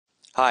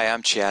Hi,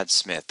 I'm Chad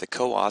Smith, the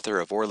co-author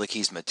of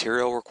Orlicky's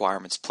Material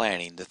Requirements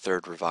Planning, the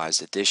third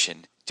revised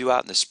edition, due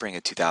out in the spring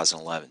of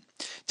 2011.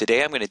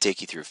 Today I'm going to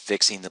take you through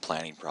fixing the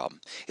planning problem.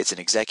 It's an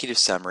executive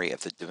summary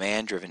of the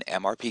Demand Driven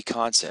MRP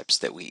concepts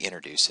that we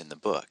introduce in the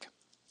book.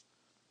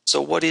 So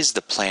what is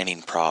the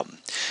planning problem?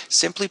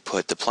 Simply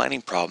put, the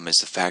planning problem is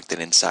the fact that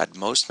inside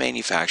most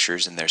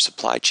manufacturers and their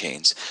supply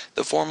chains,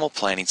 the formal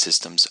planning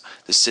systems,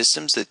 the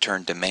systems that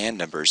turn demand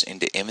numbers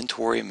into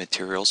inventory,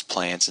 materials,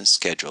 plans, and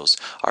schedules,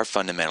 are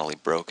fundamentally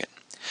broken.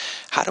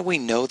 How do we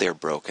know they're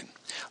broken?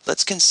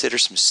 Let's consider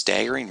some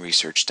staggering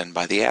research done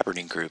by the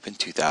Aberdeen Group in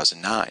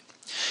 2009.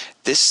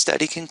 This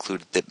study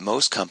concluded that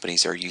most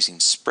companies are using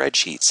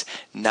spreadsheets,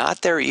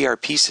 not their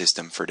ERP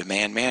system, for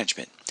demand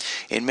management.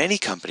 In many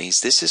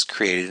companies, this has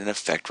created an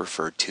effect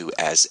referred to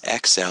as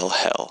Excel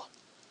hell.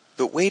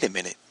 But wait a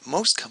minute,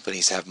 most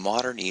companies have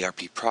modern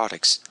ERP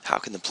products. How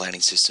can the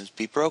planning systems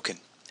be broken?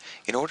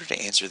 In order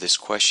to answer this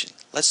question,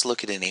 let's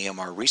look at an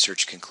AMR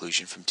research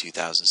conclusion from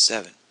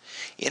 2007.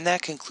 In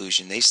that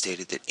conclusion, they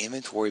stated that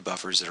inventory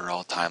buffers are at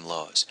all-time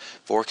lows,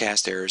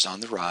 forecast errors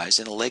on the rise,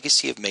 and a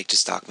legacy of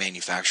make-to-stock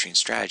manufacturing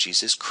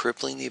strategies is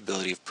crippling the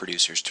ability of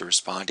producers to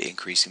respond to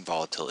increasing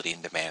volatility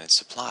in demand and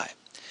supply.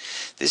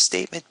 This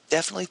statement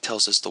definitely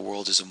tells us the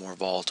world is a more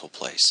volatile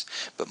place,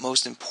 but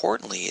most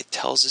importantly, it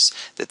tells us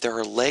that there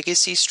are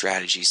legacy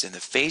strategies in the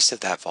face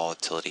of that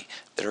volatility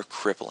that are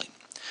crippling.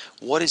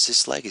 What is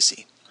this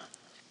legacy?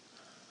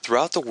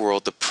 Throughout the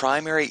world, the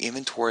primary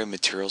inventory and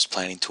materials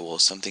planning tool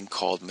is something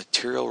called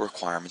Material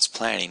Requirements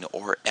Planning,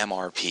 or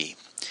MRP.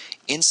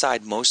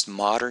 Inside most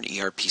modern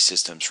ERP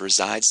systems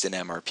resides an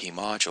MRP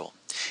module.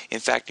 In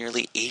fact,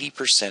 nearly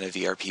 80% of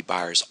ERP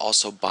buyers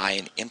also buy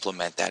and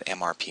implement that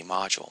MRP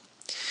module.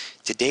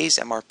 Today's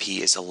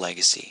MRP is a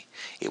legacy.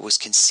 It was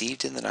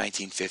conceived in the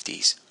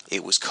 1950s,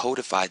 it was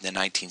codified in the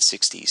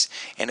 1960s,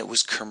 and it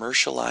was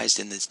commercialized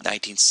in the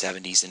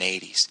 1970s and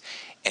 80s.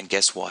 And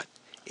guess what?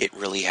 It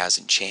really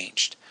hasn't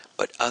changed.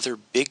 But other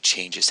big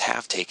changes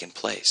have taken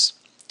place.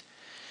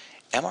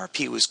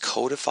 MRP was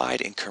codified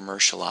and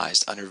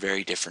commercialized under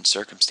very different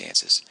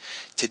circumstances.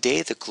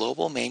 Today, the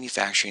global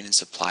manufacturing and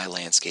supply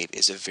landscape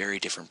is a very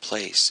different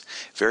place.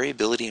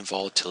 Variability and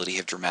volatility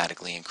have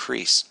dramatically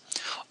increased.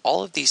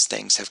 All of these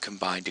things have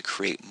combined to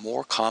create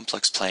more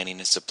complex planning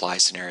and supply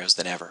scenarios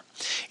than ever.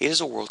 It is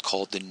a world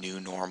called the new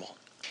normal.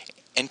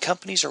 And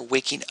companies are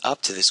waking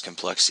up to this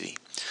complexity.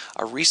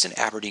 A recent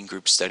Aberdeen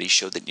Group study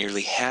showed that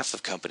nearly half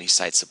of companies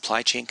cite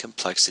supply chain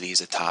complexity as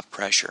a top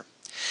pressure.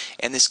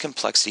 And this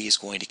complexity is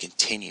going to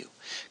continue.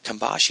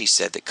 Kambashi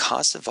said that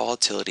constant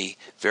volatility,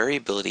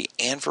 variability,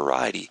 and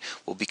variety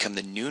will become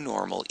the new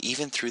normal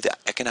even through the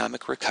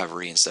economic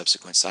recovery and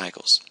subsequent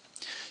cycles.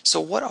 So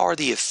what are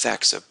the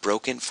effects of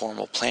broken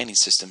formal planning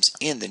systems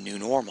in the new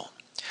normal?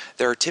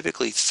 There are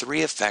typically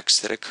three effects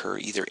that occur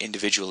either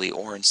individually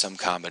or in some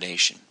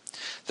combination.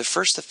 The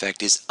first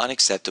effect is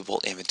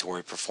unacceptable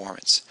inventory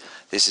performance.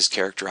 This is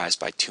characterized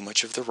by too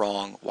much of the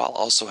wrong while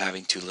also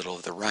having too little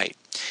of the right.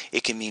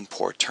 It can mean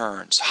poor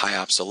turns, high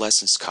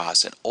obsolescence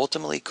costs, and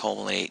ultimately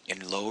culminate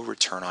in low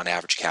return on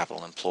average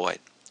capital employed.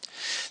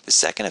 The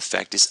second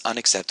effect is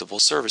unacceptable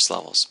service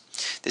levels.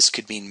 This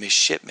could mean missed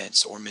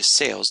shipments or missed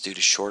sales due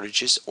to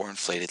shortages or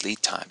inflated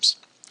lead times.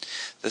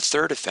 The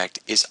third effect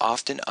is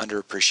often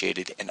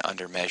underappreciated and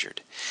undermeasured.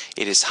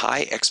 It is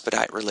high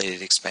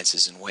expedite-related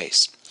expenses and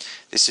waste.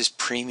 This is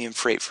premium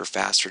freight for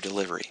faster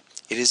delivery.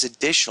 It is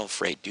additional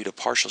freight due to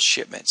partial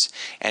shipments,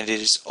 and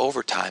it is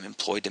overtime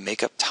employed to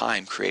make up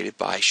time created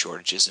by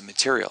shortages of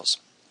materials.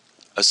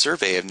 A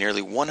survey of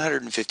nearly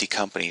 150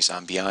 companies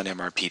on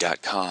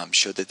BeyondMRP.com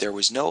showed that there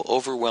was no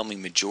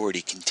overwhelming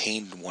majority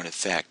contained in one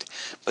effect,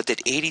 but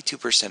that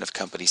 82% of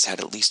companies had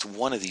at least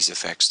one of these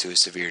effects to a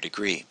severe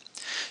degree.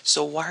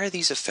 So why are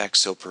these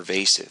effects so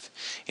pervasive?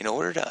 In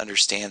order to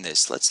understand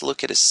this, let's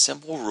look at a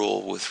simple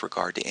rule with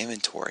regard to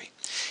inventory.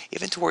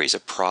 Inventory is a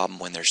problem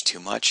when there's too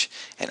much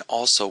and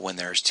also when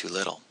there's too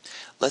little.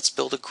 Let's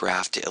build a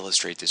graph to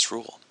illustrate this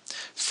rule.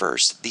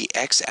 First, the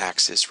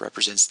x-axis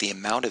represents the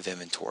amount of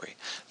inventory.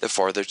 The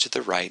farther to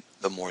the right,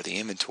 the more the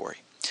inventory.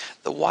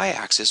 The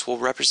y-axis will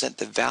represent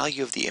the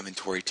value of the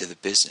inventory to the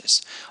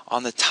business.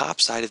 On the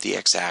top side of the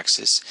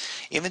x-axis,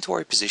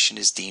 inventory position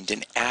is deemed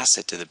an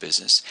asset to the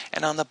business,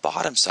 and on the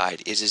bottom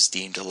side it is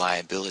deemed a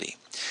liability.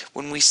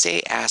 When we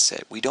say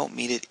asset, we don't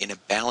mean it in a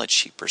balance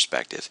sheet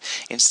perspective.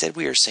 Instead,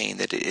 we are saying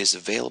that it is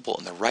available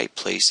in the right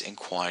place and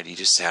quantity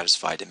to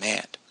satisfy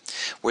demand.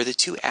 Where the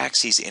two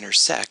axes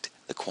intersect,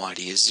 the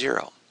quantity is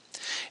zero.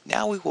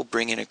 Now we will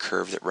bring in a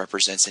curve that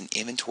represents an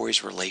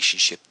inventory's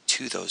relationship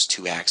to those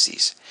two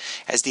axes.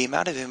 As the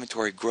amount of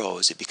inventory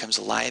grows, it becomes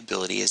a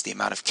liability as the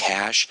amount of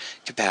cash,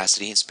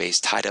 capacity, and space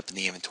tied up in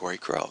the inventory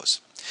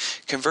grows.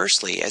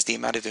 Conversely, as the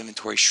amount of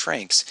inventory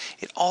shrinks,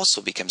 it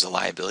also becomes a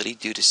liability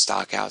due to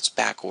stockouts,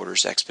 back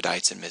orders,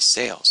 expedites, and missed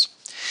sales.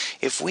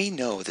 If we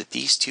know that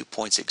these 2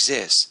 points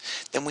exist,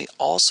 then we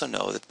also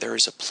know that there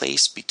is a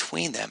place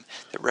between them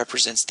that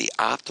represents the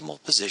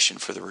optimal position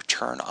for the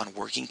return on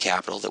working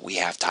capital that we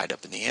have tied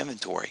up in the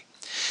inventory.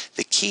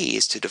 The key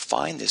is to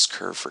define this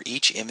curve for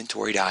each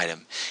inventoried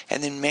item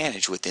and then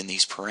manage within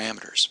these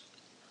parameters.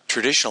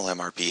 Traditional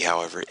MRP,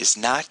 however, is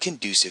not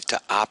conducive to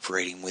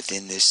operating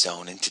within this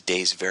zone in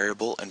today's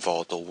variable and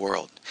volatile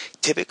world.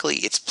 Typically,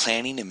 its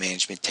planning and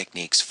management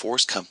techniques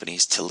force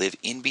companies to live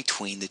in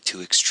between the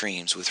two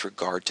extremes with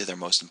regard to their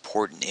most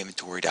important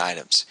inventoried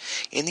items.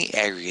 In the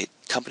aggregate,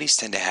 companies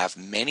tend to have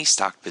many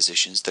stock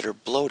positions that are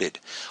bloated,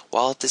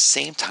 while at the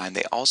same time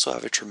they also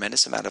have a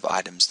tremendous amount of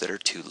items that are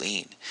too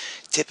lean.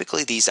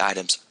 Typically, these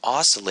items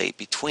oscillate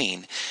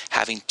between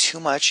having too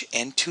much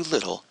and too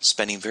little,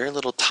 spending very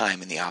little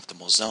time in the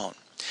optimal zone.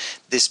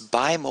 This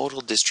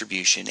bimodal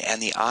distribution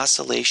and the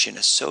oscillation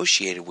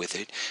associated with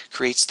it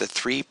creates the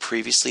three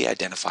previously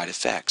identified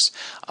effects: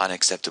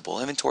 unacceptable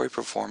inventory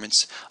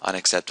performance,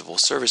 unacceptable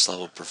service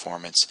level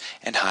performance,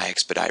 and high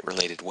expedite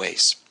related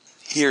waste.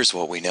 Here's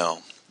what we know.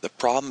 The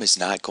problem is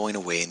not going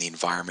away in the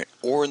environment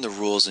or in the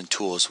rules and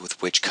tools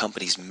with which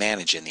companies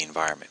manage in the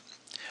environment.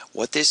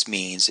 What this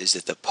means is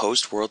that the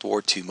post-World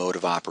War II mode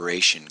of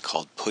operation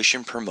called push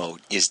and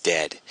promote is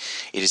dead.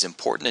 It is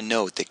important to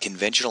note that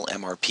conventional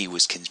MRP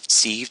was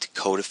conceived,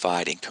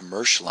 codified, and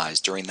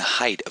commercialized during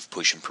the height of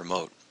push and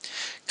promote.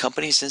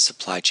 Companies and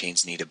supply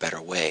chains need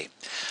a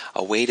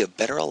way to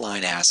better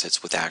align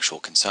assets with actual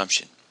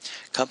consumption.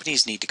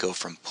 Companies need to go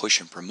from push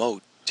and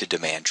promote to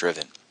demand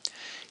driven.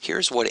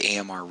 Here's what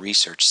AMR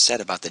research said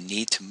about the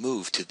need to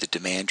move to the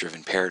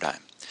demand-driven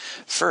paradigm.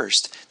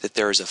 First, that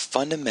there is a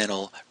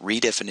fundamental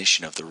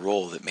redefinition of the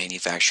role that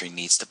manufacturing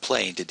needs to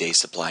play in today's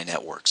supply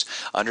networks,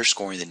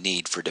 underscoring the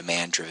need for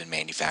demand-driven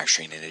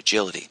manufacturing and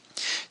agility.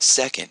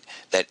 Second,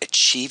 that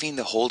achieving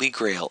the holy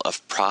grail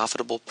of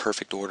profitable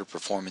perfect order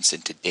performance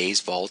in today's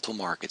volatile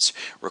markets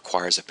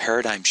requires a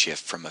paradigm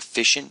shift from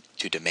efficient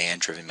to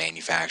demand-driven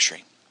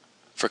manufacturing.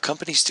 For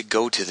companies to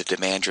go to the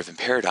demand-driven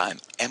paradigm,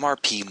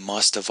 MRP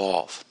must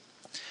evolve.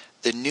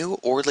 The new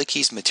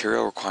Orlicky's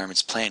Material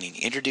Requirements Planning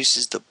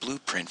introduces the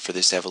blueprint for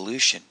this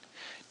evolution.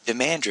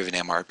 Demand-driven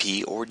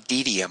MRP, or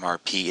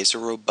DDMRP, is a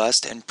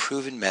robust and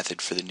proven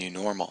method for the new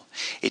normal.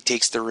 It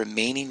takes the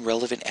remaining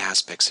relevant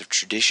aspects of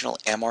traditional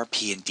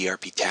MRP and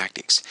DRP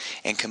tactics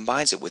and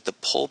combines it with the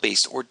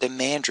pull-based or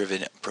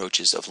demand-driven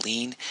approaches of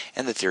lean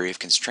and the theory of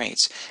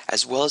constraints,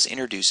 as well as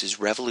introduces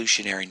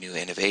revolutionary new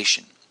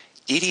innovation.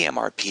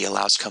 DDMRP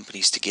allows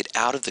companies to get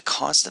out of the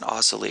constant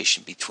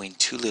oscillation between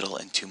too little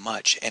and too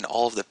much and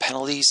all of the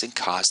penalties and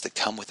costs that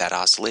come with that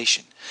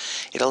oscillation.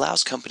 It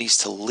allows companies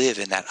to live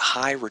in that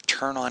high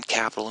return on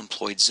capital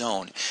employed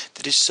zone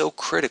that is so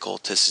critical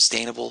to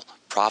sustainable,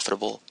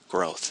 profitable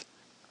growth.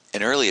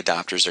 And early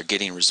adopters are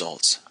getting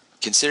results.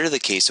 Consider the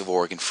case of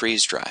Oregon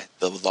Freeze Dry,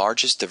 the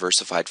largest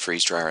diversified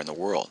freeze dryer in the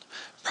world.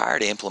 Prior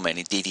to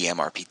implementing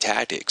DDMRP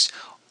tactics,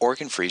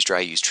 Oregon Freeze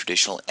Dry used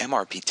traditional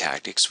MRP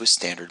tactics with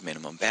standard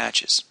minimum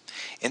batches.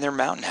 In their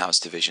Mountain House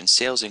division,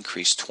 sales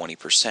increased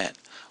 20%.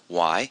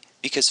 Why?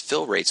 Because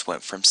fill rates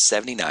went from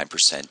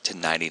 79% to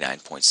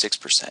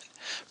 99.6%.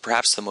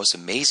 Perhaps the most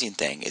amazing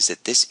thing is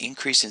that this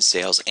increase in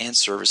sales and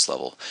service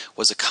level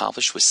was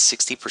accomplished with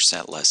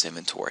 60% less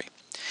inventory.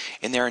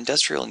 In their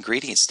Industrial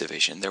Ingredients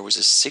division, there was a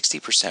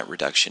 60%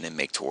 reduction in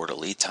make-to-order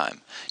lead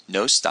time,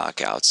 no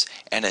stockouts,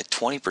 and a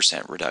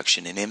 20%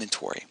 reduction in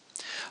inventory.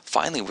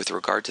 Finally, with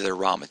regard to their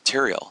raw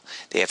material,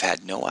 they have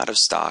had no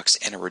out-of-stocks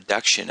and a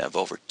reduction of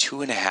over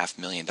 $2.5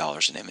 million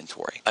in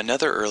inventory.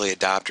 Another early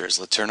adopter is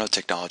Laterno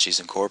Technologies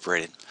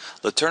Incorporated.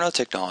 Laterno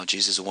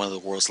Technologies is one of the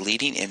world's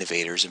leading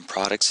innovators in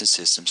products and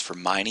systems for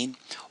mining,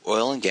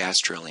 oil and gas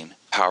drilling,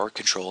 power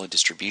control and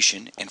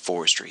distribution, and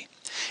forestry.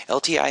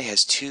 LTI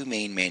has two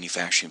main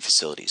manufacturing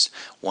facilities,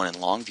 one in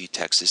Longview,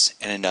 Texas,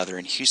 and another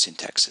in Houston,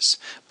 Texas.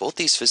 Both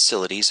these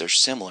facilities are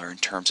similar in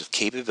terms of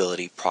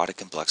capability, product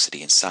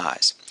complexity, and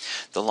size.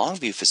 The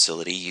Longview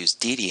facility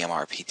used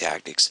DDMRP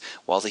tactics,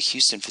 while the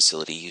Houston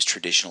facility used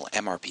traditional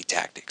MRP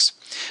tactics.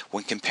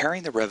 When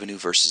comparing the revenue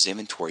versus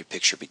inventory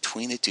picture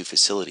between the two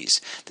facilities,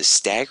 the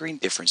staggering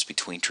difference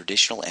between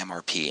traditional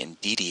MRP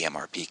and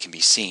DDMRP can be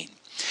seen.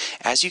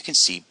 As you can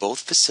see, both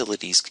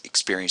facilities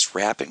experienced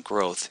rapid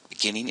growth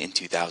beginning in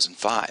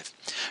 2005.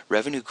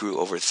 Revenue grew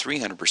over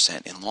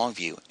 300% in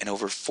Longview and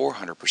over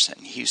 400%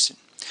 in Houston.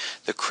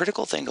 The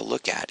critical thing to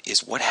look at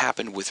is what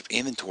happened with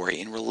inventory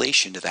in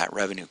relation to that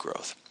revenue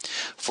growth.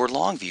 For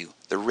Longview,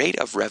 the rate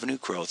of revenue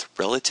growth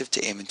relative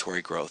to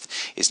inventory growth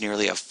is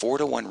nearly a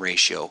 4-to-1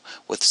 ratio,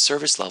 with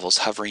service levels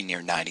hovering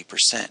near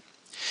 90%.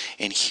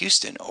 In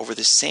Houston, over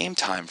the same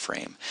time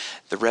frame,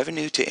 the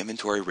revenue to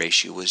inventory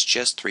ratio was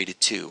just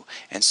 3-to-2,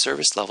 and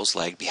service levels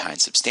lagged behind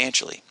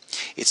substantially.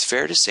 It's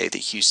fair to say that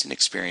Houston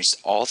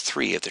experienced all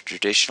three of the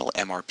traditional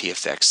MRP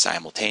effects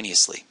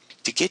simultaneously.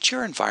 To get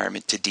your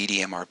environment to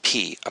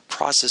DDMRP, a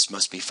process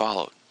must be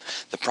followed.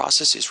 The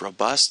process is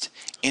robust,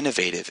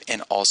 innovative,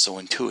 and also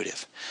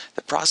intuitive.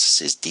 The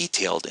process is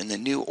detailed in the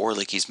new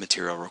Orlicky's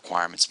Material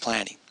Requirements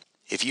Planning.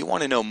 If you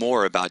want to know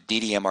more about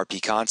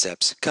DDMRP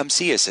concepts, come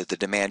see us at the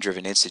Demand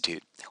Driven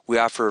Institute. We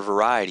offer a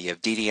variety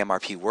of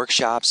DDMRP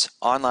workshops,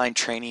 online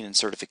training and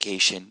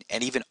certification,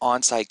 and even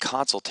on-site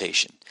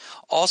consultation.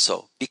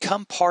 Also,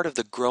 become part of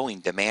the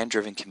growing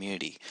demand-driven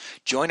community.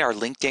 Join our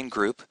LinkedIn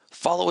group,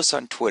 follow us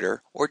on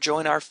Twitter, or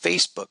join our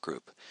Facebook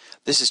group.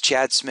 This is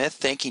Chad Smith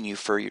thanking you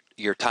for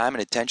your time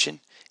and attention,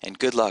 and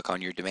good luck on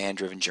your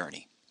demand-driven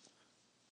journey.